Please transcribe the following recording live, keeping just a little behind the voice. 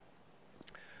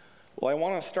Well, I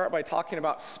want to start by talking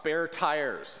about spare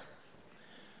tires.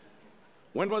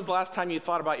 When was the last time you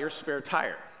thought about your spare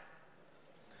tire?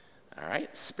 All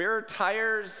right, spare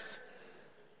tires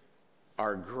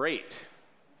are great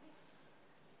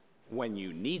when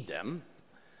you need them,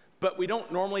 but we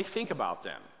don't normally think about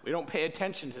them. We don't pay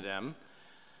attention to them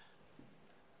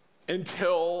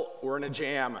until we're in a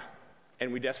jam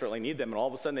and we desperately need them, and all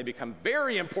of a sudden they become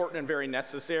very important and very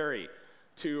necessary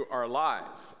to our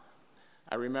lives.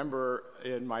 I remember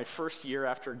in my first year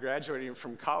after graduating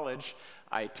from college,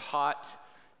 I taught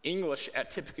English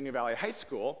at Tippecanoe Valley High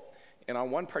School, and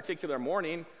on one particular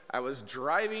morning, I was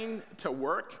driving to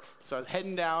work, so I was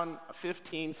heading down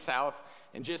 15 south,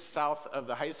 and just south of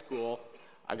the high school,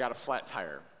 I got a flat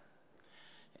tire.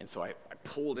 And so I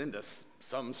pulled into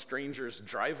some stranger's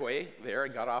driveway there. I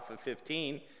got off of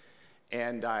 15,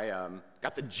 and I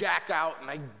got the jack out, and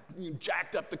I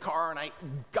jacked up the car, and I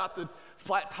got the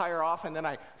flat tire off, and then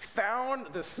I found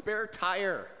the spare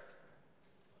tire,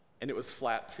 and it was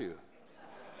flat too.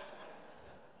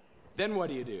 Then what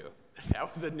do?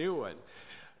 That was a new one.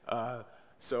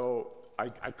 So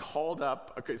I called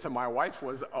up, okay, so my wife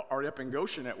was already up in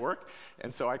Goshen at work,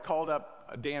 and so I called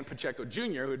up Dan Pacheco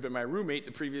Jr., who had been my roommate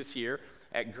the previous year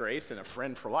at Grace and a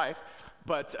friend for life,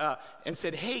 and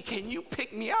said, hey, can you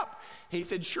pick me up? He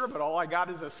said, sure, but all I got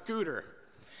is a scooter.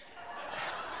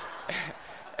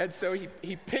 And so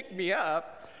he picked me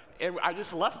up, and I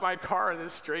just left my car in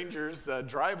this stranger's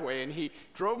driveway, and he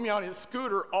drove me on his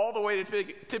scooter all the way to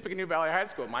Tippecanoe Valley High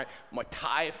School, my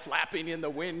tie flapping in the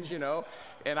wind,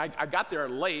 and I got there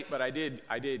late, but I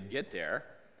did get there.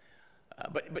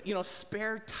 But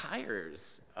spare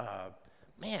tires,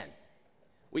 man,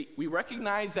 we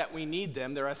recognize that we need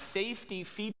them. They're a safety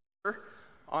feature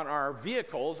on our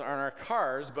vehicles, on our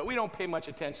cars, but we don't pay much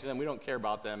attention to them. We don't care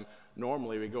about them.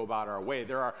 Normally, we go about our way.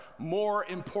 There are more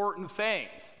important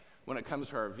things when it comes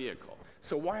to our vehicle.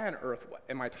 So why on earth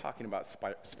am I talking about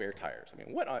spare tires? I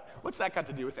mean, what's that got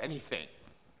to do with anything?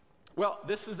 Well,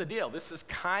 this is the deal. This is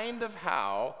kind of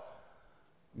how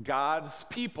God's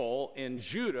people in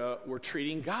Judah were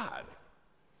treating God.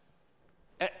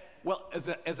 Well,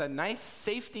 as a nice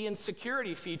safety and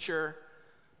security feature,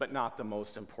 but not the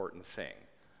most important thing.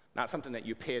 Not something that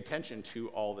you pay attention to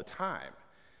all the time.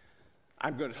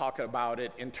 I'm going to talk about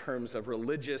it in terms of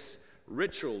religious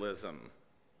ritualism.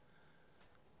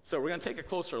 So we're going to take a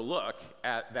closer look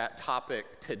at that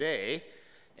topic today,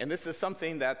 and this is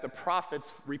something that the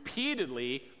prophets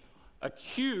repeatedly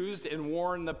accused and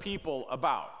warned the people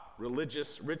about,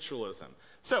 religious ritualism.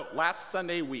 So last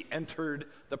Sunday we entered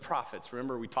the prophets.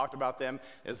 Remember, we talked about them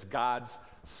as God's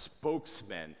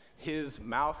spokesmen, his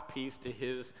mouthpiece to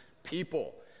his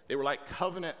people. They were like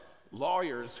covenant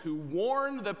lawyers who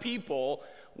warned the people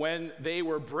when they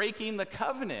were breaking the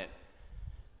covenant.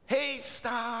 Hey,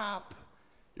 stop!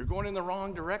 You're going in the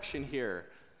wrong direction here.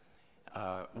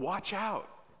 Watch out.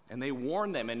 And they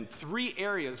warned them in 3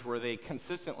 areas where they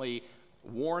consistently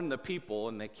warned the people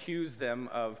and accused them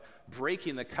of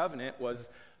breaking the covenant was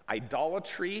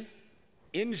idolatry,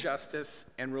 injustice,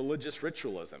 and religious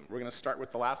ritualism. We're going to start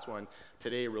with the last one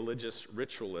today, religious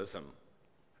ritualism.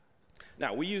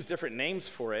 Now, we use different names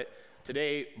for it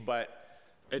today, but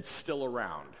it's still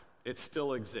around. It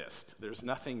still exists. There's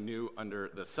nothing new under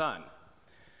the sun.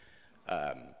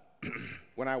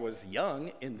 When I was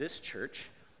young in this church,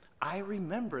 I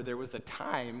remember there was a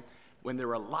time when there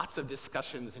were lots of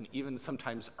discussions and even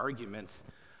sometimes arguments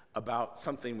about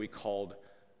something we called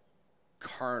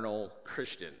carnal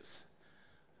Christians.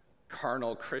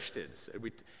 Carnal Christians.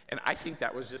 And I think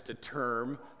that was just a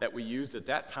term that we used at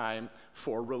that time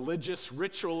for religious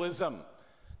ritualism.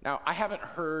 Now, I haven't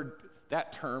heard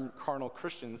that term, carnal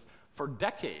Christians, for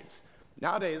decades.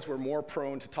 Nowadays, we're more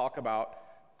prone to talk about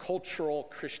cultural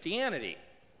Christianity.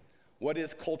 What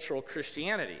is cultural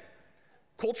Christianity?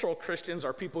 Cultural Christians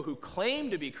are people who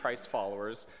claim to be Christ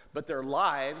followers, but their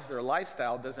lives, their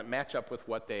lifestyle doesn't match up with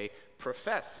what they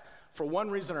profess. For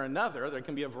one reason or another, there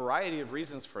can be a variety of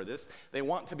reasons for this. They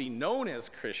want to be known as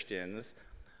Christians,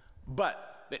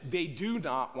 but they do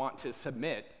not want to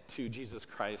submit to Jesus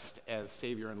Christ as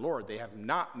Savior and Lord. They have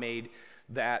not made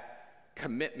that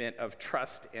commitment of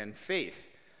trust and faith.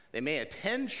 They may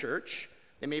attend church,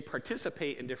 they may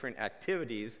participate in different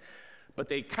activities, but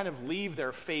they kind of leave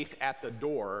their faith at the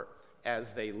door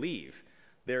as they leave.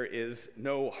 There is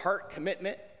no heart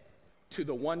commitment to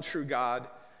the one true God.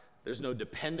 There's no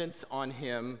dependence on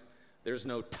him. There's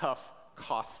no tough,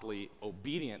 costly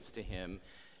obedience to him.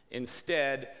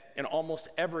 Instead, in almost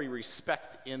every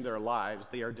respect in their lives,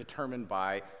 they are determined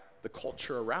by the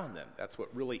culture around them. That's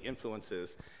what really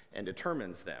influences and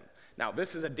determines them. Now,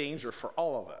 this is a danger for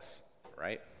all of us,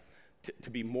 right? to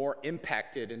be more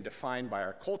impacted and defined by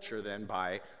our culture than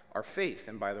by our faith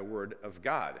and by the Word of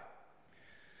God.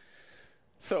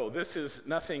 So this is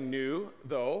nothing new,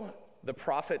 though. The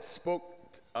prophet spoke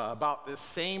about this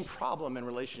same problem in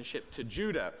relationship to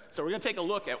Judah. So we're going to take a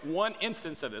look at one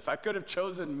instance of this. I could have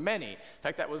chosen many. In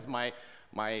fact, that was my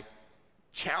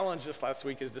challenge this last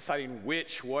week, is deciding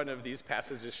which one of these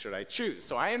passages should I choose.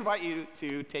 So I invite you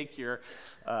to take your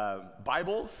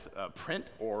Bibles, print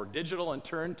or digital, and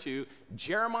turn to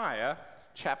Jeremiah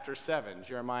chapter 7.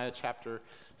 Jeremiah chapter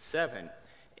 7.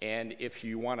 And if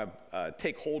you want to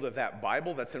take hold of that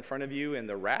Bible that's in front of you in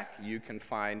the rack, you can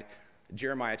find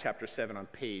Jeremiah chapter 7 on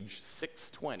page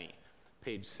 620.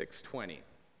 Page 620.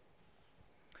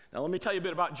 Now let me tell you a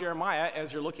bit about Jeremiah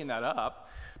as you're looking that up.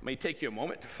 It may take you a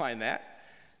moment to find that.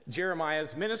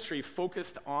 Jeremiah's ministry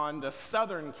focused on the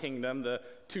southern kingdom, the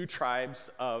two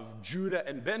tribes of Judah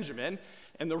and Benjamin.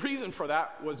 And the reason for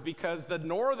that was because the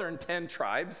northern 10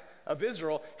 tribes of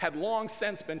Israel had long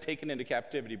since been taken into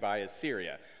captivity by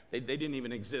Assyria. They didn't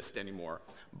even exist anymore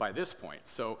by this point.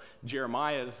 So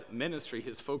Jeremiah's ministry,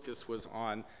 his focus was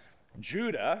on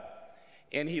Judah,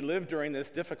 and he lived during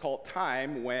this difficult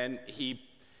time when he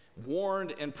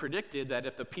warned and predicted that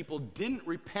if the people didn't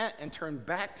repent and turn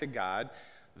back to God,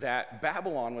 that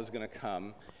Babylon was going to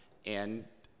come and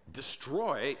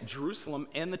destroy Jerusalem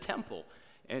and the temple.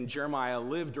 And Jeremiah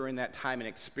lived during that time and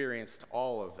experienced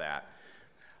all of that.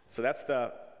 So that's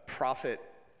the prophet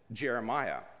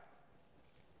Jeremiah.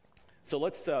 So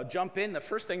let's jump in. The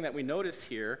first thing that we notice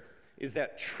here is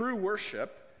that true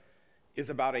worship is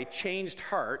about a changed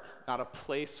heart, not a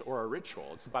place or a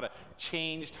ritual. It's about a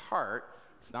changed heart.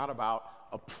 It's not about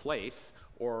a place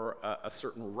or a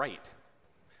certain rite.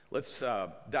 Let's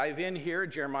dive in here,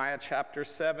 Jeremiah chapter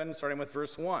 7, starting with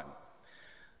verse 1.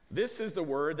 This is the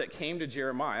word that came to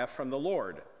Jeremiah from the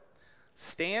Lord.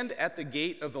 Stand at the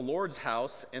gate of the Lord's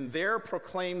house and there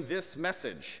proclaim this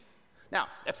message. Now,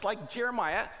 it's like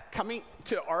Jeremiah coming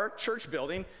to our church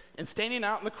building and standing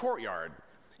out in the courtyard.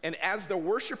 And as the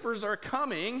worshipers are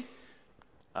coming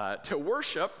to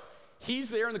worship, he's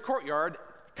there in the courtyard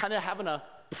kind of having a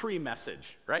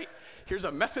pre-message, right? Here's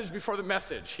a message before the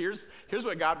message. Here's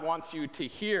what God wants you to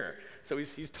hear. So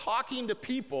he's talking to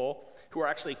people who are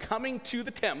actually coming to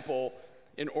the temple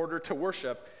in order to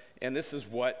worship, and this is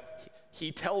what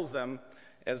he tells them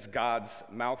as God's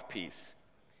mouthpiece.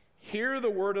 Hear the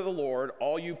word of the Lord,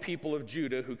 all you people of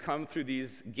Judah who come through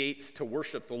these gates to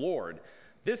worship the Lord.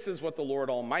 This is what the Lord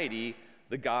Almighty,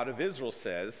 the God of Israel,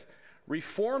 says.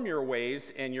 Reform your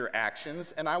ways and your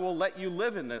actions, and I will let you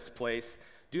live in this place.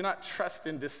 Do not trust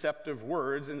in deceptive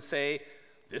words and say,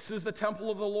 this is the temple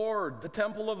of the Lord, the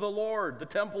temple of the Lord, the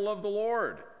temple of the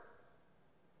Lord.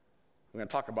 We're going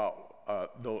to talk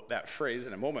about that phrase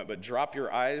in a moment, but drop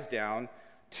your eyes down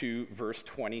to verse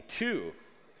 22.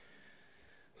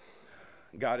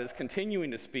 God is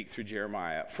continuing to speak through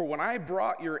Jeremiah. For when I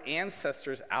brought your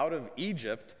ancestors out of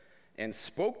Egypt and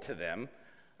spoke to them,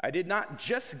 I did not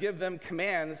just give them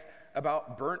commands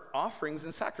about burnt offerings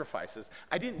and sacrifices.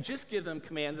 I didn't just give them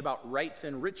commands about rites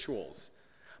and rituals,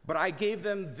 but I gave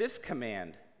them this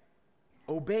command: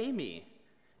 obey me,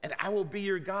 and I will be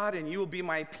your God, and you will be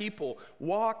my people.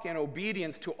 Walk in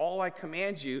obedience to all I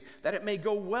command you, that it may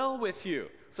go well with you,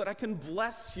 so that I can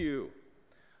bless you.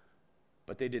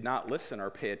 But they did not listen or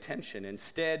pay attention.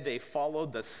 Instead, they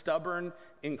followed the stubborn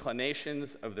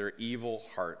inclinations of their evil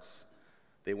hearts.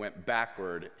 They went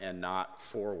backward and not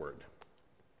forward.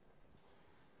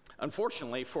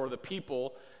 Unfortunately, for the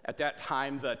people at that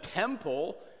time, the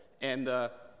temple and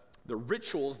the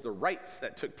rituals, the rites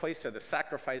that took place there, the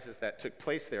sacrifices that took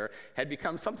place there, had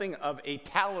become something of a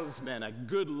talisman, a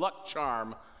good luck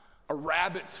charm, a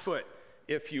rabbit's foot,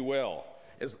 if you will.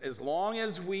 As long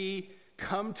as we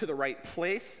come to the right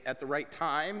place at the right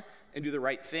time and do the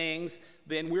right things,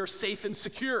 then we're safe and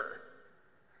secure.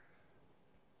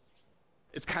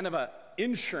 It's kind of an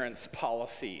insurance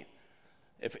policy.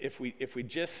 If we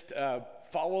just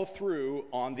follow through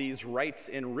on these rites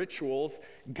and rituals,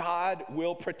 God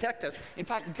will protect us. In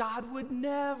fact, God would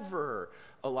never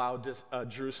allow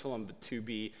Jerusalem to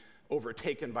be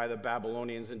overtaken by the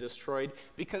Babylonians and destroyed,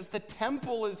 because the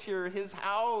temple is here, his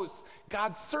house.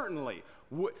 God certainly,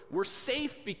 we're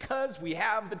safe because we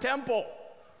have the temple.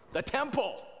 The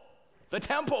temple. The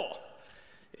temple.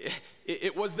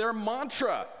 It was their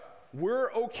mantra.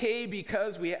 We're okay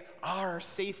because our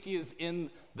safety is in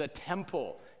the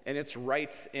temple and its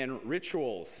rites and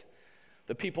rituals.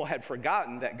 The people had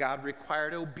forgotten that God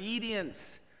required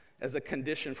obedience as a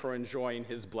condition for enjoying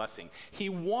his blessing. He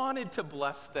wanted to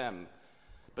bless them,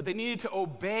 but they needed to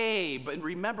obey. But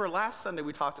remember, last Sunday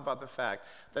we talked about the fact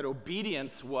that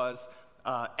obedience was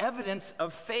evidence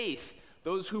of faith,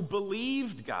 those who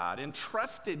believed God and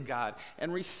trusted God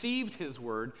and received his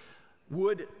word,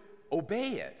 would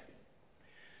obey it.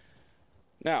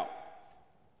 Now,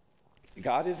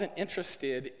 God isn't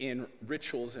interested in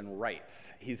rituals and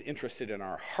rites. He's interested in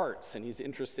our hearts, and he's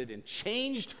interested in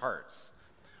changed hearts.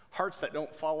 Hearts that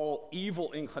don't follow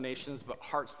evil inclinations, but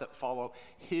hearts that follow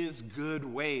his good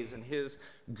ways and his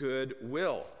good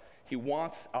will. He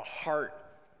wants a heart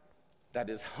that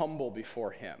is humble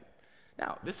before him.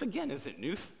 Now, this again isn't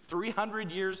new.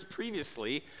 300 years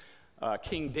previously,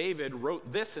 King David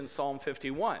wrote this in Psalm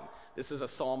 51. This is a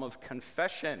psalm of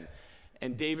confession.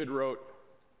 And David wrote,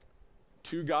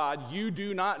 "To God, you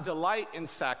do not delight in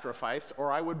sacrifice,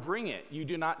 or I would bring it. You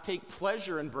do not take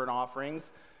pleasure in burnt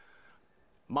offerings.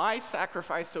 My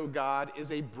sacrifice, O God,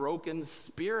 is a broken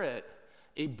spirit,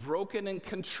 a broken and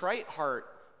contrite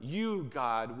heart. You,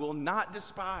 God, will not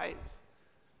despise."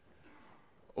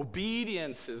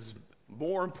 Obedience is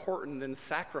more important than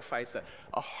sacrifice.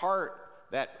 A heart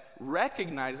that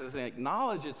recognizes and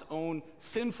acknowledges its own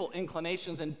sinful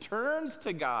inclinations and turns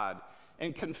to God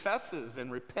and confesses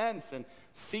and repents and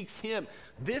seeks him.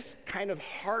 This kind of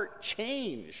heart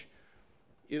change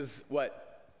is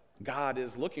what God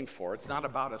is looking for. It's not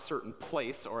about a certain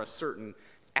place or a certain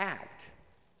act.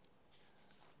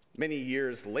 Many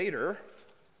years later,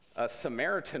 a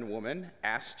Samaritan woman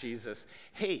asked Jesus,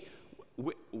 "Hey,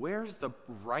 where's the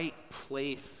right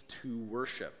place to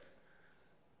worship?"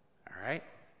 All right?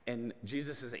 And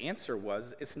Jesus' answer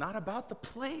was, it's not about the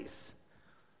place.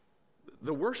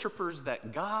 The worshipers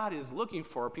that God is looking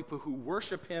for are people who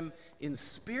worship him in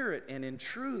spirit and in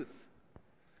truth.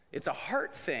 It's a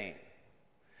heart thing.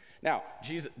 Now,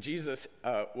 Jesus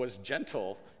was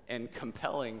gentle and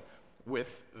compelling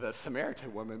with the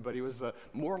Samaritan woman, but he was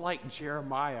more like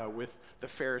Jeremiah with the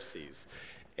Pharisees.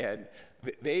 And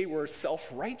they were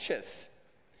self-righteous.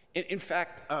 In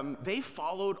fact, they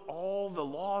followed all the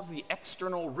laws, the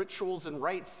external rituals and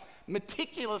rites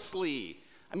meticulously.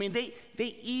 I mean, they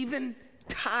even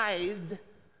tithed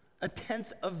a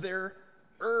tenth of their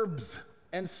herbs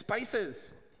and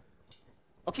spices.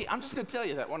 Okay, I'm just going to tell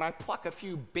you that when I pluck a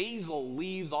few basil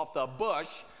leaves off the bush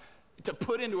to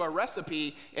put into a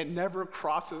recipe, it never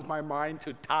crosses my mind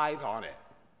to tithe on it.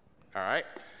 All right?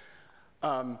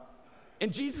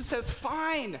 And Jesus says,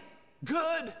 fine,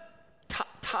 good,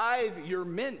 tithe your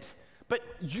mint. But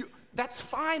that's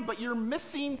fine, but you're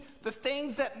missing the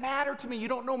things that matter to me. You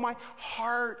don't know my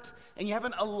heart, and you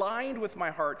haven't aligned with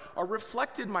my heart or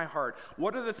reflected my heart.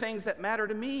 What are the things that matter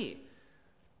to me?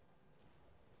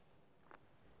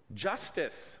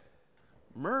 Justice,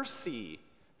 mercy,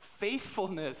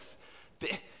 faithfulness.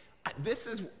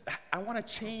 I want a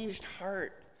changed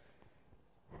heart.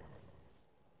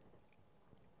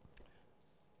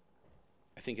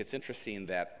 I think it's interesting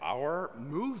that our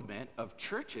movement of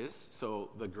churches,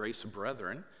 so the Grace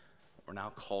Brethren, we're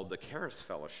now called the Charis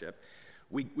Fellowship,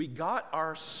 we got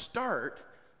our start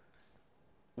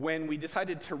when we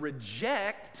decided to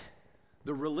reject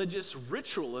the religious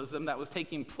ritualism that was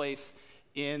taking place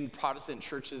in Protestant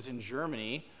churches in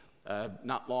Germany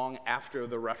not long after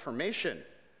the Reformation.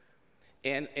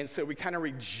 And so we kind of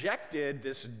rejected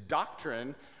this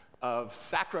doctrine of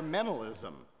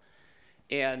sacramentalism.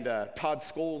 And Todd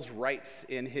Scholes writes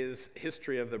in his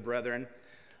History of the Brethren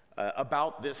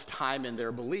about this time in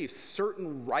their beliefs.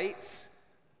 Certain rites,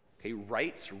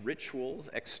 rituals,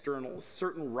 externals,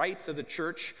 certain rites of the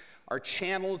church are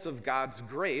channels of God's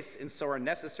grace and so are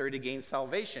necessary to gain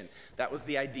salvation. That was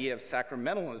the idea of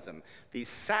sacramentalism. These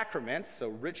sacraments, so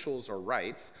rituals or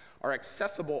rites, are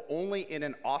accessible only in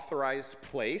an authorized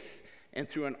place and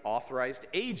through an authorized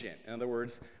agent. In other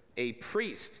words, a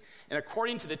priest. And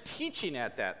according to the teaching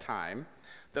at that time,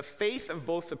 the faith of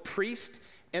both the priest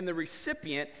and the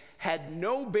recipient had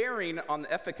no bearing on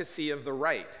the efficacy of the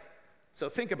rite. So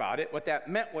think about it. What that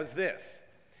meant was this.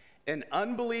 An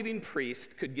unbelieving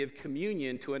priest could give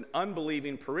communion to an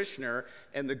unbelieving parishioner,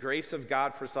 and the grace of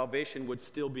God for salvation would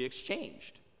still be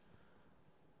exchanged.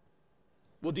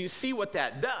 Well, do you see what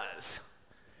that does?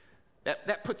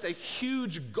 That puts a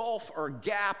huge gulf or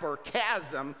gap or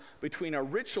chasm between a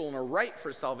ritual and a rite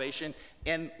for salvation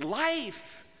and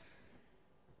life.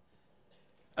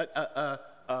 A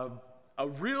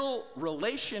real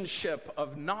relationship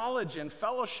of knowledge and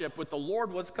fellowship with the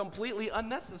Lord was completely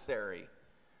unnecessary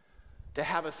to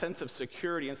have a sense of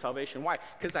security and salvation. Why?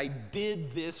 Because I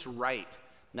did this right.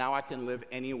 Now I can live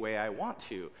any way I want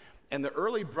to. And the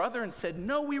early brethren said,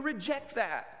 no, we reject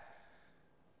that.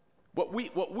 What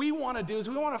we want to do is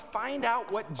we want to find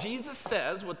out what Jesus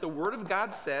says, what the Word of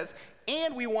God says,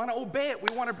 and we want to obey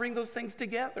it. We want to bring those things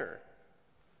together.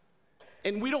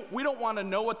 And we don't want to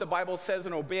know what the Bible says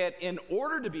and obey it in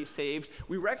order to be saved.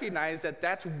 We recognize that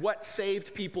that's what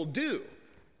saved people do.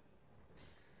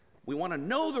 We want to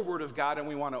know the Word of God and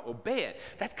we want to obey it.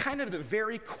 That's kind of the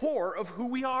very core of who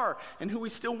we are and who we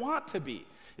still want to be.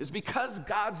 Is because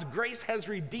God's grace has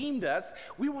redeemed us,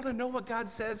 we want to know what God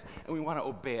says and we want to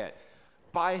obey it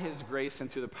by His grace and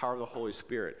through the power of the Holy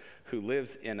Spirit who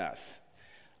lives in us.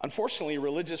 Unfortunately,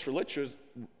 religious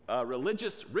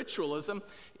ritualism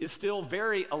is still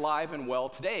very alive and well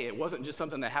today. It wasn't just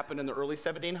something that happened in the early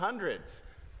 1700s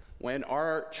when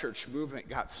our church movement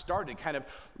got started, kind of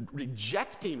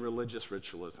rejecting religious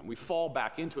ritualism. We fall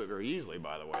back into it very easily,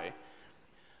 by the way.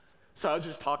 So I was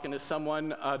just talking to someone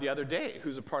the other day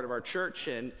who's a part of our church,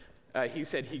 and he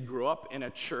said he grew up in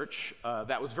a church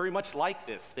that was very much like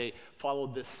this. They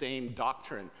followed this same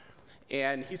doctrine.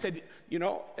 And he said,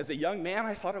 as a young man,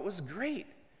 I thought it was great.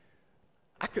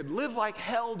 I could live like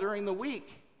hell during the week.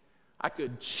 I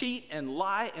could cheat and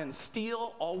lie and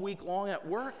steal all week long at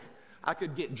work. I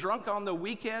could get drunk on the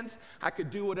weekends. I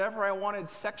could do whatever I wanted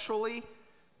sexually.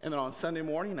 And then on Sunday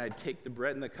morning, I'd take the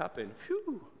bread and the cup and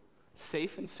whew,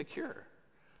 safe and secure.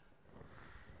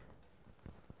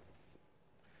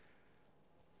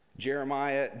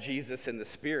 Jeremiah, Jesus, and the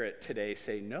Spirit today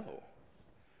say no.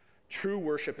 True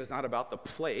worship is not about the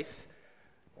place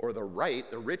or the rite,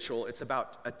 the ritual. It's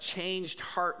about a changed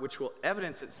heart which will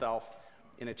evidence itself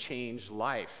in a changed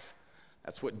life.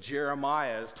 That's what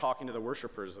Jeremiah is talking to the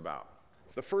worshipers about.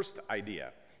 It's the first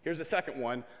idea. Here's the second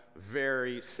one,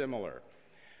 very similar.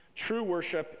 True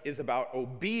worship is about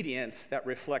obedience that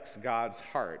reflects God's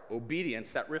heart. Obedience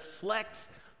that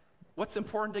reflects what's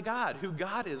important to God, who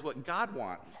God is, what God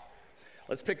wants.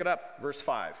 Let's pick it up, verse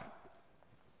 5.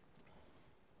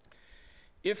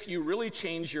 If you really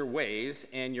change your ways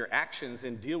and your actions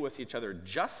and deal with each other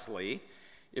justly,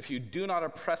 if you do not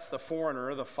oppress the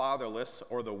foreigner, the fatherless,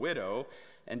 or the widow,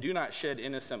 and do not shed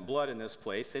innocent blood in this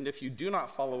place, and if you do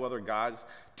not follow other gods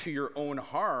to your own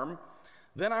harm,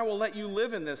 then I will let you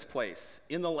live in this place,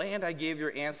 in the land I gave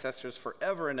your ancestors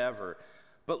forever and ever.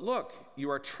 But look, you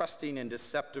are trusting in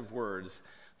deceptive words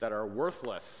that are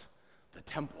worthless. The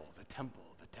temple, the temple,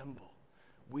 the temple.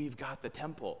 We've got the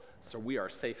temple, so we are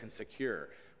safe and secure.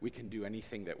 We can do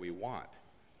anything that we want.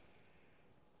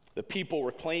 The people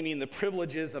were claiming the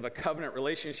privileges of a covenant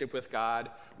relationship with God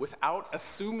without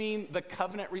assuming the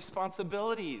covenant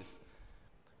responsibilities.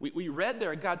 We read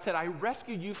there, God said, I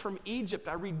rescued you from Egypt.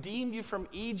 I redeemed you from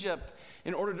Egypt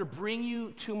in order to bring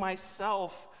you to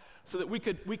myself so that we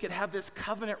could have this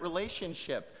covenant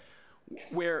relationship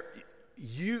where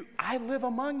I live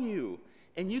among you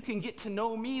and you can get to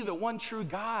know me, the one true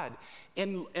God,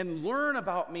 and learn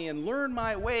about me and learn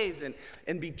my ways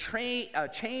and be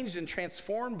changed and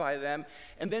transformed by them,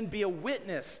 and then be a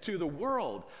witness to the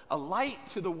world, a light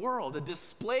to the world, a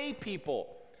display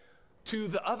people to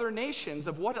the other nations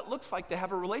of what it looks like to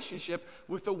have a relationship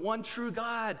with the one true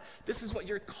God. This is what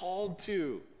you're called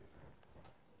to.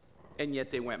 And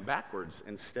yet they went backwards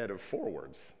instead of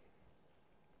forwards.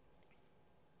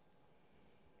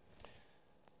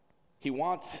 He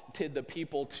wanted the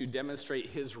people to demonstrate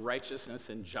his righteousness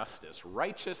and justice.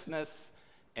 Righteousness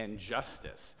and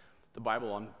justice. The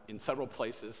Bible in several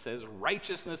places says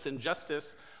righteousness and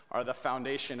justice are the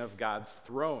foundation of God's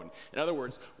throne. In other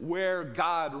words, where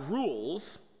God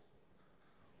rules,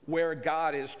 where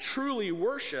God is truly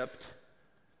worshiped,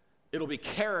 it'll be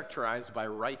characterized by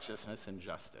righteousness and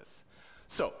justice.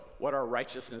 So, what are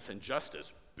righteousness and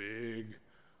justice? Big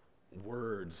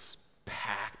words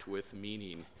packed with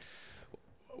meaning.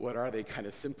 What are they kind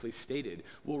of simply stated?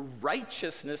 Well,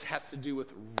 righteousness has to do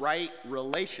with right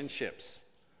relationships.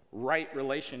 Right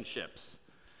relationships.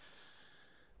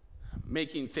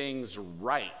 Making things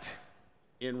right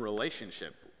in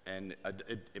relationship. And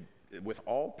with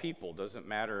all people, doesn't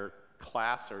matter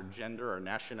class or gender or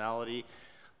nationality,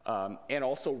 and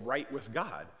also right with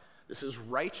God. This is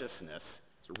righteousness.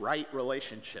 It's right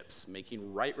relationships.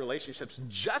 Making right relationships.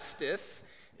 Justice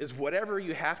is whatever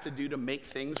you have to do to make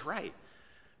things right.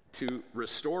 To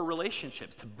restore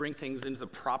relationships, to bring things into the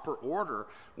proper order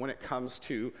when it comes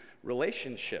to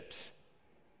relationships.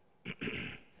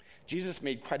 Jesus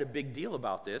made quite a big deal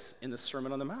about this in the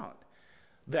Sermon on the Mount.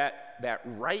 That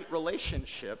right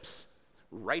relationships,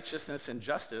 righteousness and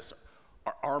justice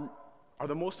are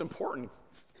the most important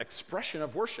expression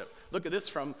of worship. Look at this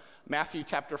from Matthew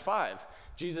chapter 5.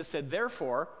 Jesus said,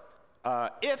 therefore,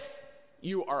 if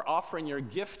you are offering your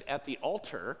gift at the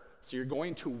altar, so you're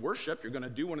going to worship, you're going to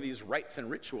do one of these rites and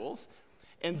rituals,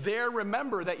 and there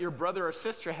remember that your brother or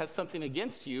sister has something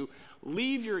against you,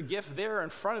 leave your gift there in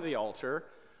front of the altar.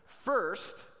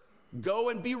 First, Go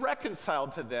and be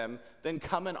reconciled to them, then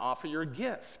come and offer your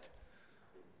gift.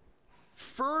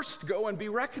 First, go and be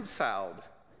reconciled.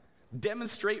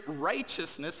 Demonstrate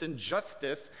righteousness and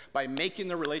justice by making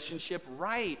the relationship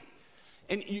right.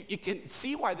 And you can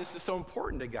see why this is so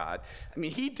important to God. I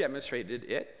mean, he demonstrated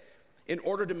it in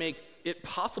order to make it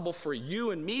possible for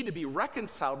you and me to be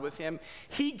reconciled with him.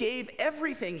 He gave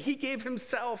everything. He gave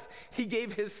himself. He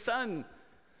gave his son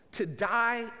to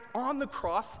die on the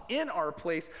cross in our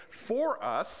place for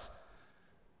us,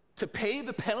 to pay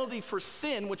the penalty for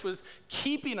sin, which was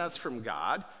keeping us from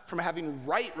God, from having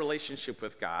right relationship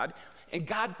with God. And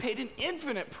God paid an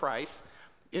infinite price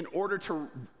in order to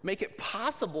make it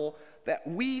possible that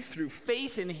we, through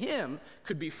faith in him,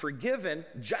 could be forgiven,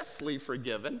 justly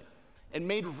forgiven, and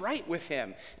made right with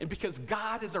him. And because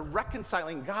God is a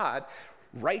reconciling God,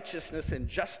 righteousness and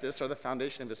justice are the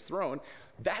foundation of his throne.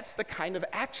 That's the kind of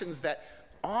actions that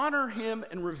honor him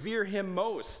and revere him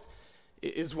most,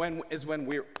 is when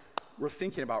we're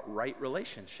thinking about right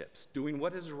relationships, doing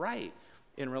what is right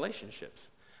in relationships.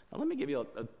 Now let me give you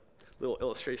a little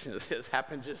illustration of this.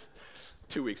 Happened just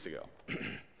 2 weeks ago.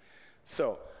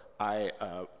 So I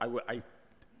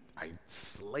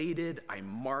slated, I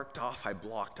marked off, I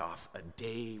blocked off a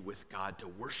day with God to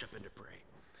worship and to pray.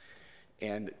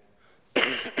 And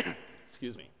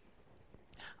excuse me,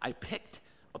 I picked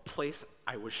a place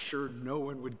I was sure no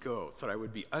one would go so that I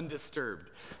would be undisturbed.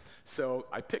 So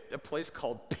I picked a place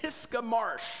called Pisgah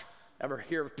Marsh. Ever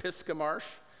hear of Pisgah Marsh?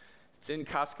 It's in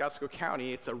Kosciuszko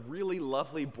County. It's a really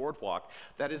lovely boardwalk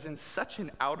that is in such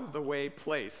an out-of-the-way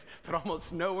place that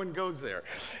almost no one goes there.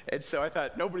 And so I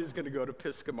thought, nobody's going to go to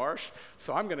Pisgah Marsh,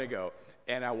 so I'm going to go.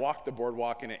 And I walked the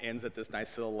boardwalk, and it ends at this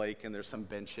nice little lake, and there's some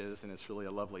benches, and it's really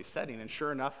a lovely setting. And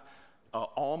sure enough,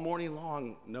 all morning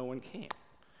long, no one came.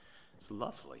 It's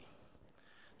lovely.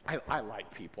 I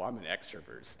like people. I'm an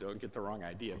extrovert, so don't get the wrong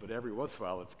idea, but every once in a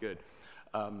while it's good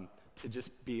to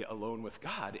just be alone with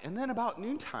God. And then about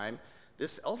noontime,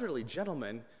 this elderly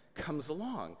gentleman comes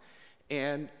along.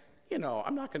 And,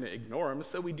 I'm not going to ignore him,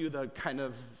 so we do the kind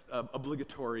of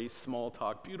obligatory small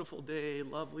talk, beautiful day,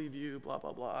 lovely view, blah,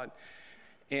 blah, blah.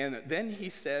 And then he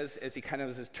says, as he kind of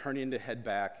is turning to head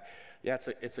back, yeah,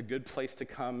 it's a good place to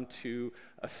come to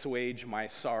assuage my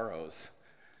sorrows.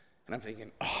 And I'm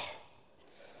thinking,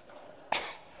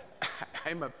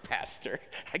 I'm a pastor.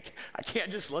 I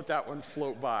can't just let that one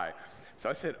float by. So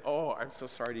I said, I'm so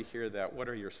sorry to hear that. What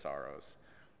are your sorrows?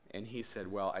 And he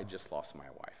said, well, I just lost my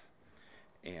wife.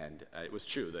 And it was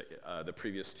true. The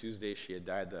previous Tuesday she had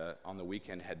died. On the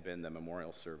weekend had been the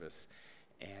memorial service.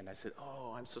 And I said,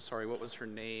 I'm so sorry. What was her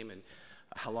name? And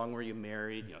how long were you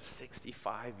married?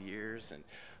 65 years.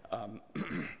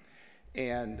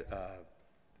 And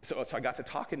so I got to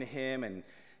talking to him, and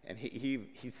he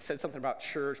said something about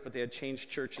church, but they had changed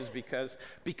churches because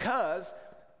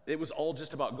it was all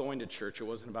just about going to church. It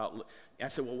wasn't about, and I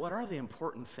said, well, what are the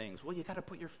important things? Well, you got to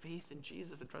put your faith in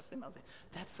Jesus and trust him. I was like,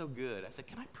 that's so good. I said,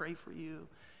 can I pray for you?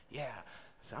 Yeah.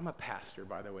 I said, I'm a pastor,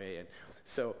 by the way. And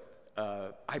so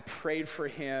I prayed for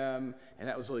him, and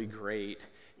that was really great.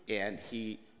 And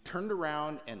he turned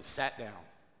around and sat down.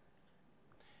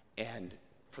 And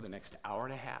for the next hour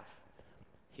and a half,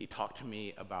 he talked to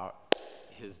me about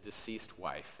his deceased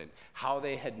wife and how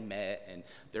they had met and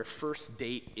their first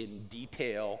date in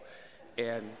detail.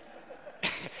 And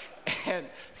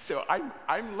so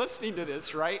I'm listening to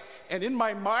this, right? And in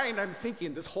my mind, I'm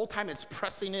thinking this whole time it's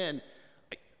pressing in.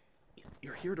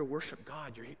 You're here to worship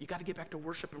God. You got to get back to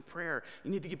worship and prayer.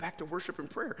 You need to get back to worship and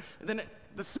prayer. And then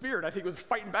the Spirit, I think, was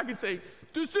fighting back and saying,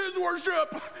 this is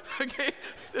worship, okay?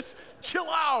 Chill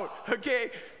out,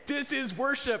 okay? This is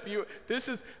worship. You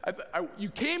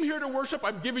came here to worship.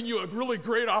 I'm giving you a really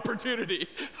great opportunity.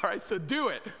 All right, so do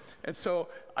it. And so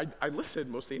I listened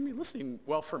mostly. I mean, listening,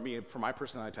 well, for me, for my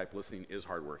personality type, listening is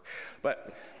hard work.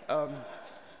 But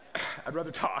I'd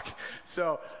rather talk.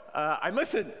 So I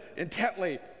listened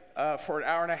intently for an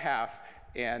hour and a half,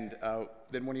 and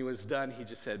then when he was done, he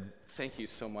just said, thank you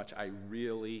so much. I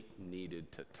really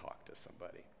needed to talk to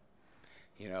somebody,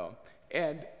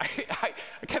 And I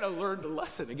kind of learned a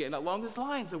lesson again along these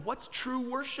lines of what's true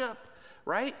worship,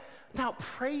 right? Now,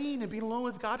 praying and being alone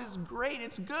with God is great.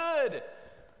 It's good.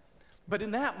 But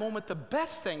in that moment, the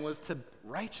best thing was to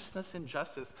righteousness and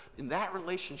justice. In that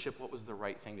relationship, what was the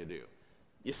right thing to do?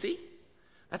 You see?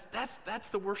 That's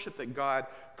the worship that God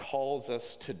calls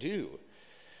us to do.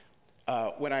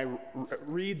 When I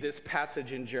read this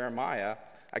passage in Jeremiah,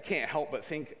 I can't help but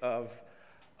think of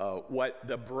what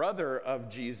the brother of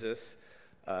Jesus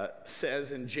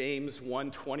says in James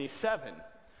 1:27.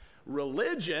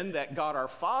 Religion that God our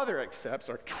Father accepts,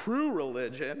 our true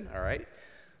religion, all right,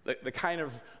 The kind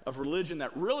of religion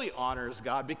that really honors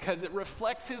God because it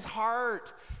reflects his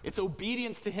heart. It's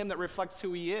obedience to him that reflects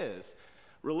who he is.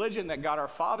 Religion that God our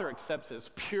Father accepts as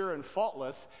pure and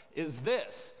faultless is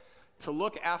this: to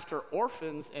look after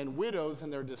orphans and widows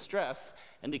in their distress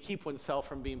and to keep oneself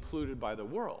from being polluted by the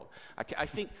world. I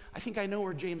think I know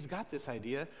where James got this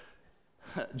idea.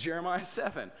 Jeremiah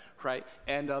 7, right?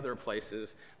 And other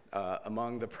places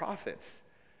among the prophets.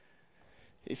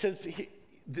 He says,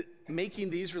 making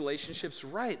these relationships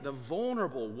right, the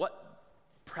vulnerable,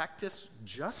 practice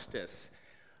justice.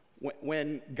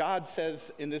 When God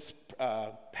says in this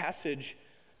passage,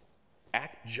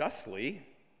 act justly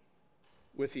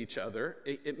with each other,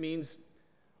 it means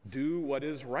do what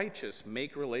is righteous,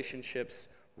 make relationships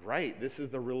right. This is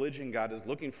the religion God is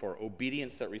looking for,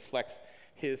 obedience that reflects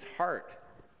his heart.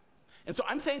 And so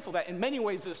I'm thankful that in many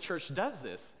ways this church does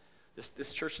this.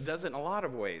 This church does it in a lot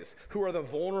of ways. Who are the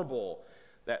vulnerable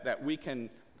that we can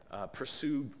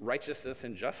pursue righteousness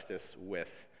and justice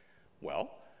with?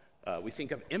 Well, we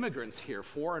think of immigrants here,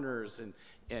 foreigners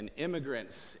and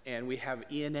immigrants, and we have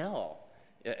E&L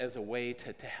as a way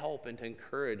to help and to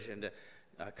encourage and to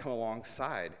come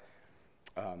alongside.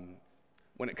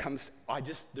 When it comes,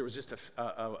 there was just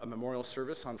a memorial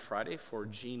service on Friday for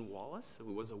Jean Wallace,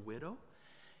 who was a widow.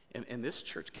 And this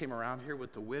church came around here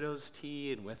with the widow's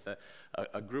tea and with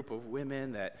a group of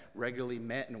women that regularly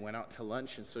met and went out to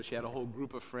lunch. And so she had a whole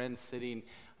group of friends sitting.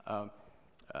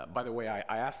 By the way,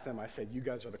 I asked them, I said, you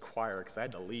guys are the choir, because I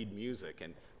had to lead music.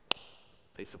 And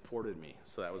they supported me,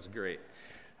 so that was great.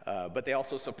 But they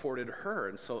also supported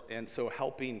her, and so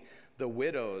helping the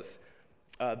widows.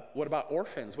 What about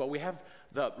orphans? Well, we have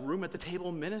the Room at the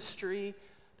Table ministry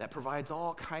that provides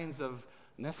all kinds of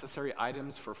necessary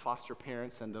items for foster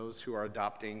parents and those who are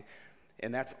adopting,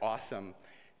 and that's awesome.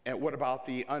 And what about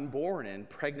the unborn and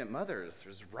pregnant mothers?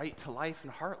 There's Right to Life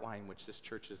and Heartline, which this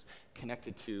church is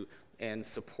connected to and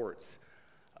supports.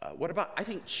 What about, I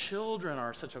think children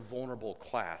are such a vulnerable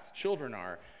class. Children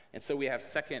are. And so we have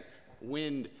Second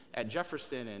Wind at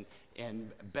Jefferson,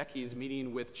 and Becky's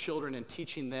meeting with children and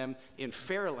teaching them in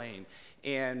Fairlane.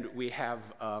 And we have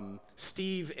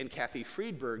Steve and Kathy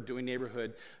Friedberg doing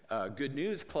neighborhood good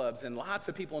news clubs, and lots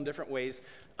of people in different ways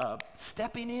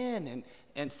stepping in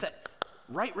and set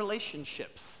right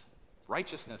relationships,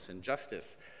 righteousness and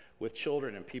justice with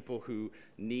children and people who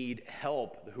need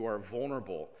help, who are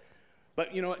vulnerable. But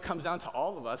it comes down to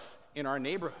all of us in our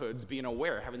neighborhoods being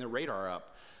aware, having the radar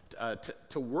up,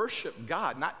 to worship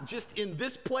God, not just in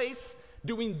this place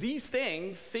doing these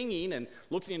things, singing and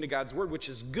looking into God's word, which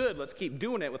is good. Let's keep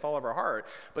doing it with all of our heart.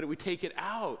 But we take it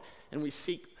out and we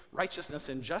seek righteousness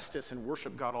and justice and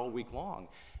worship God all week long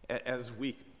as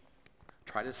we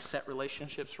try to set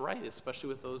relationships right, especially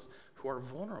with those who are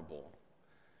vulnerable.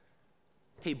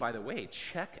 Hey, by the way,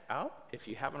 check out, if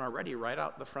you haven't already, right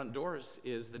out the front doors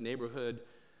is the neighborhood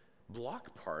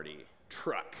block party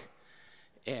truck.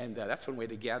 And that's one way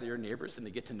to gather your neighbors and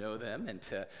to get to know them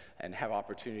and have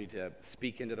opportunity to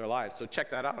speak into their lives. So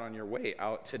check that out on your way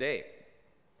out today.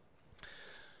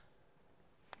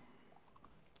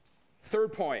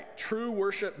 Third point, true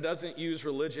worship doesn't use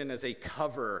religion as a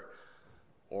cover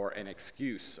or an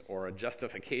excuse or a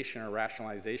justification or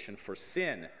rationalization for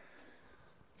sin.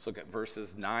 Let's look at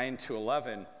verses 9 to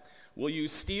 11. Will you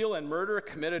steal and murder,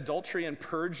 commit adultery and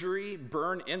perjury,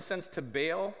 burn incense to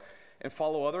Baal, and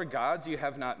follow other gods you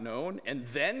have not known, and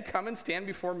then come and stand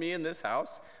before me in this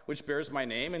house, which bears my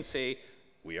name, and say,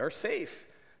 we are safe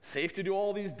to do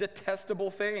all these detestable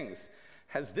things?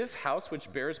 Has this house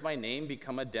which bears my name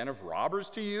become a den of robbers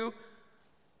to you?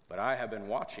 But I have been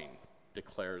watching,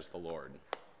 declares the Lord.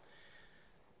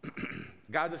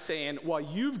 God is saying, well,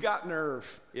 you've got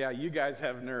nerve. Yeah, you guys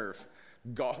have nerve.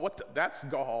 That's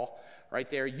gall right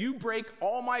there. You break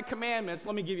all my commandments.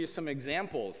 Let me give you some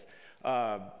examples.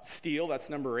 Steal, that's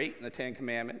number 8 in the 10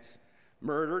 Commandments.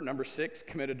 Murder, number 6.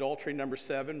 Commit adultery, number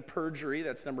 7. Perjury,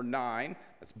 that's number 9.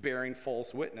 That's bearing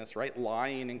false witness, right?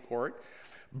 Lying in court.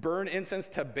 Burn incense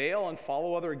to Baal and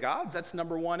follow other gods, that's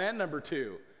number 1 and number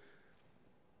 2.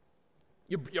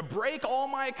 You break all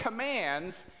my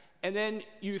commands, and then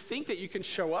you think that you can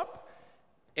show up,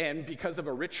 and because of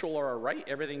a ritual or a rite,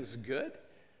 everything's good.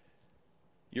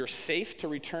 You're safe to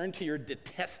return to your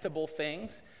detestable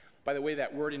things. By the way,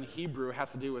 that word in Hebrew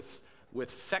has to do with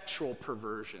sexual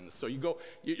perversions. So you're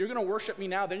going to worship me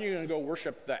now, then you're going to go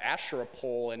worship the Asherah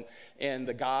pole and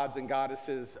the gods and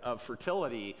goddesses of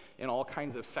fertility in all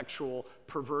kinds of sexual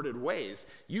perverted ways.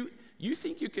 You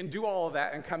think you can do all of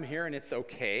that and come here and it's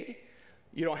okay?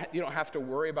 You don't have to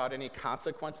worry about any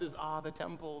consequences. The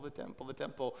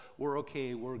temple. We're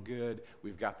okay, we're good.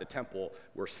 We've got the temple.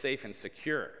 We're safe and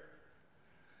secure.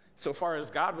 So far as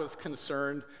God was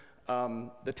concerned,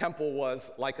 the temple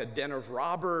was like a den of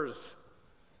robbers,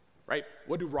 right?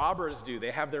 What do robbers do?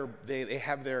 They have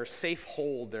their safe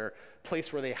hold, their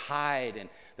place where they hide, and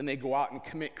then they go out and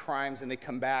commit crimes, and they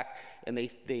come back and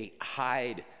they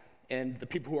hide, and the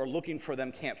people who are looking for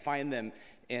them can't find them,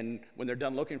 and when they're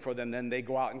done looking for them, then they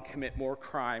go out and commit more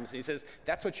crimes. And he says,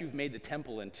 that's what you've made the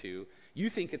temple into. You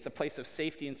think it's a place of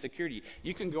safety and security.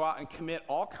 You can go out and commit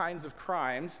all kinds of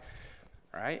crimes,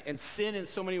 right, and sin in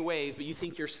so many ways, but you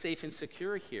think you're safe and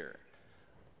secure here.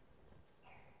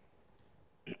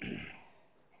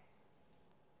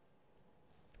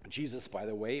 Jesus, by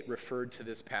the way, referred to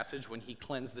this passage when he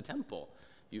cleansed the temple.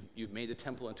 You've made the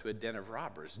temple into a den of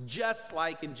robbers, just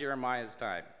like in Jeremiah's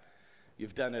time.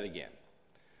 You've done it again.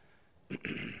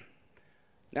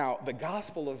 Now, the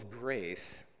gospel of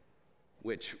grace,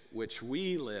 which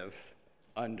we live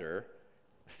under,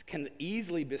 can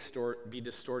easily be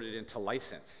distorted into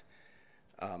license.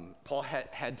 Paul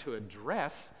had to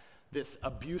address this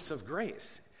abuse of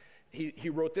grace. He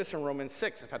wrote this in Romans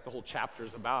 6. In fact, the whole chapter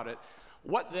is about it.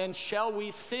 What then, shall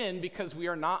we sin because we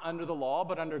are not under the law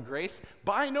but under grace?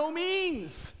 By no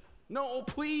means. No,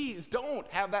 please don't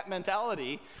have that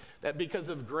mentality that because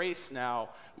of grace now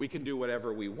we can do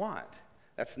whatever we want.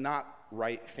 That's not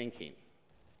right thinking.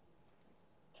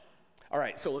 All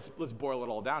right, so let's boil it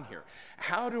all down here.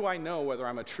 How do I know whether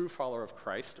I'm a true follower of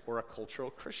Christ or a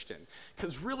cultural Christian?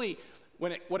 Because really,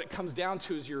 what it comes down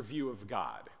to is your view of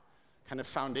God. Kind of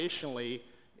foundationally,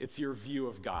 it's your view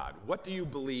of God. What do you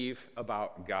believe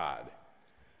about God?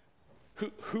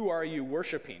 Who are you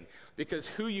worshiping? Because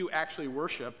who you actually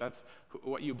worship, that's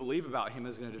what you believe about him,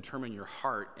 is going to determine your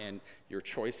heart and your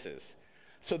choices.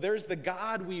 So there's the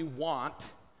God we want,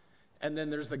 and then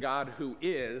there's the God who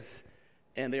is,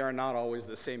 and they are not always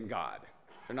the same God.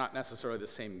 They're not necessarily the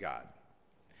same God.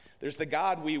 There's the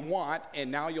God we want,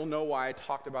 and now you'll know why I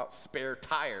talked about spare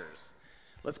tires.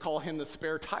 Let's call him the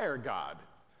spare tire God.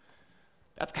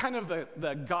 That's kind of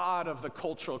the God of the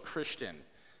cultural Christian.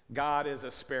 God is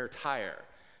a spare tire,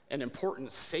 an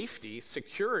important safety,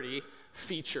 security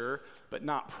feature, but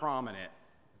not prominent.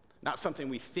 Not something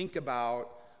we think about,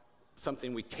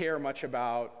 something we care much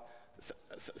about,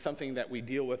 something that we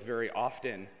deal with very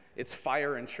often. It's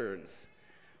fire insurance.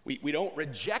 We don't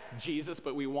reject Jesus,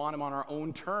 but we want him on our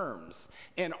own terms.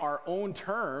 And our own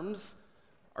terms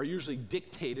are usually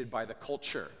dictated by the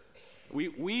culture.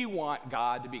 We want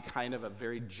God to be kind of a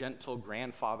very gentle,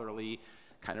 grandfatherly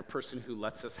kind of person who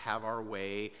lets us have our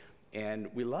way, and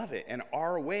we love it. And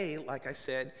our way, like I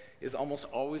said, is almost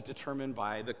always determined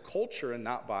by the culture and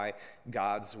not by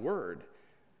God's word.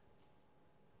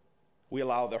 We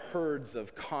allow the herds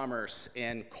of commerce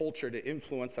and culture to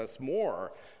influence us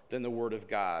more than the word of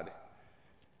God.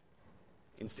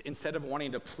 Instead of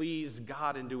wanting to please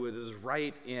God and do what is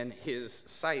right in his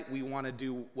sight, we want to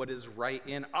do what is right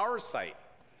in our sight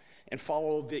and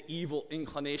follow the evil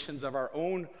inclinations of our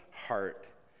own heart.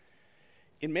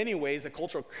 In many ways, a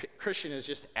cultural Christian is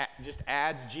just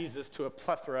adds Jesus to a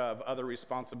plethora of other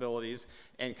responsibilities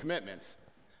and commitments.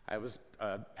 I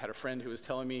had a friend who was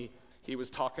telling me he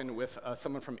was talking with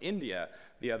someone from India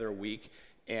the other week,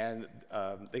 and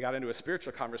they got into a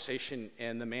spiritual conversation,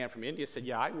 and the man from India said,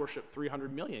 yeah, I worship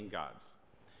 300 million gods.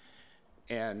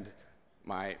 And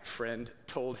my friend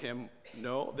told him,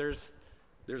 no, there's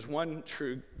one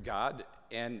true God,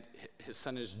 and his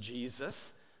son is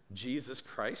Jesus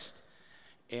Christ.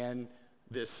 And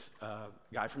this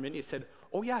guy from India said,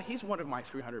 oh yeah, he's one of my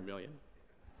 300 million.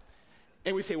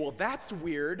 And we say, well, that's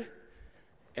weird.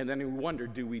 And then we wonder,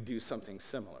 do we do something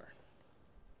similar?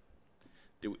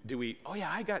 Do we, oh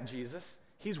yeah, I got Jesus.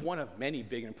 He's one of many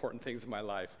big important things in my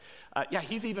life. Yeah,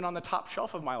 he's even on the top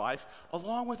shelf of my life,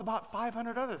 along with about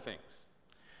 500 other things.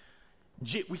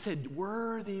 We said,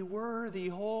 worthy, worthy,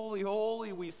 holy,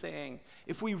 holy, we sang.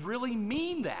 If we really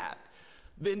mean that,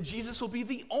 then Jesus will be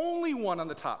the only one on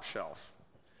the top shelf.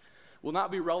 Will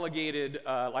not be relegated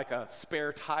like a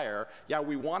spare tire. Yeah,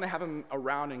 we want to have him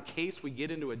around in case we get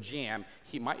into a jam.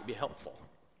 He might be helpful.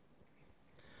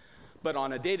 But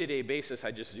on a day-to-day basis,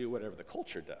 I just do whatever the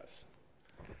culture does.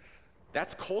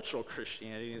 That's cultural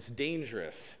Christianity, and it's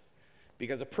dangerous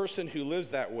because a person who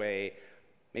lives that way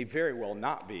may very well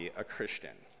not be a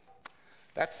Christian.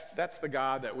 That's the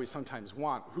God that we sometimes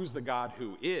want. Who's the God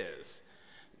who is?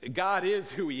 God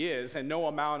is who he is, and no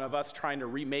amount of us trying to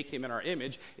remake him in our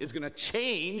image is going to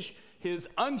change his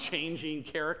unchanging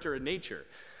character and nature.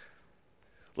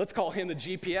 Let's call him the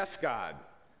GPS God,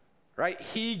 right?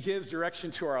 He gives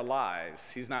direction to our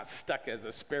lives. He's not stuck as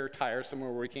a spare tire somewhere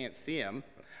where we can't see him.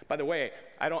 By the way,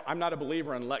 I'm not a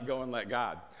believer in let go and let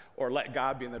God, or let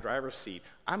God be in the driver's seat.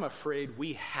 I'm afraid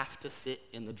we have to sit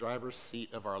in the driver's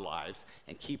seat of our lives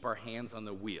and keep our hands on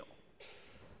the wheel.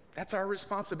 That's our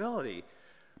responsibility.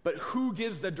 But who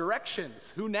gives the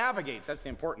directions? Who navigates? That's the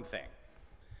important thing.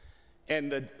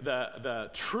 And the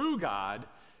true God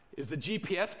is the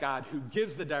GPS God who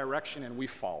gives the direction, and we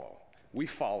follow. We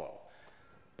follow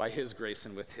by his grace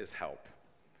and with his help.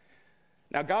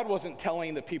 Now, God wasn't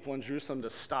telling the people in Jerusalem to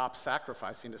stop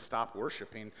sacrificing, to stop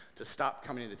worshiping, to stop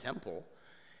coming to the temple.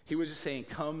 He was just saying,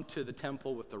 come to the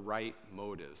temple with the right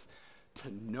motives,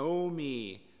 to know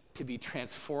me, to be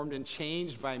transformed and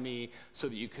changed by me so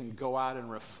that you can go out and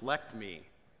reflect me.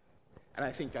 And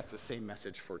I think that's the same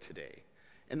message for today.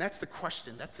 And that's the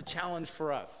question, that's the challenge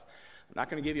for us. I'm not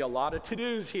going to give you a lot of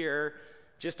to-dos here,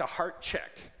 just a heart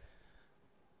check.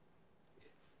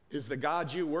 Is the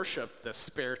God you worship the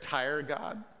spare tire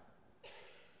God?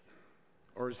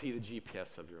 Or is he the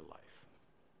GPS of your life?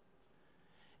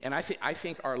 And I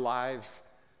think our lives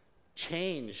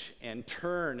change and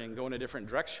turn and go in a different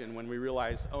direction when we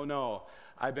realize, oh no,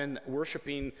 I've been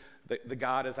worshiping the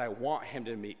God as I want him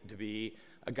to be,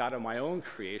 a God of my own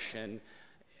creation,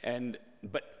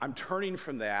 but I'm turning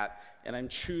from that and I'm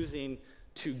choosing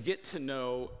to get to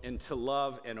know and to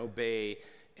love and obey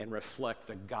and reflect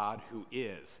the God who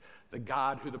is, the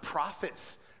God who the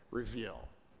prophets reveal.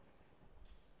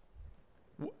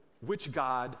 Which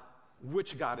God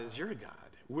is your God?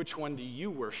 Which one do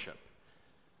you worship?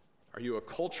 Are you a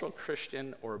cultural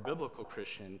Christian or a biblical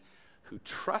Christian who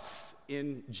trusts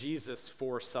in Jesus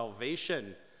for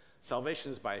salvation?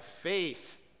 Salvation is by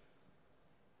faith.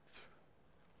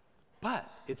 But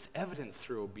it's evidenced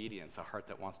through obedience, a heart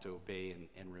that wants to obey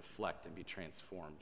and reflect and be transformed.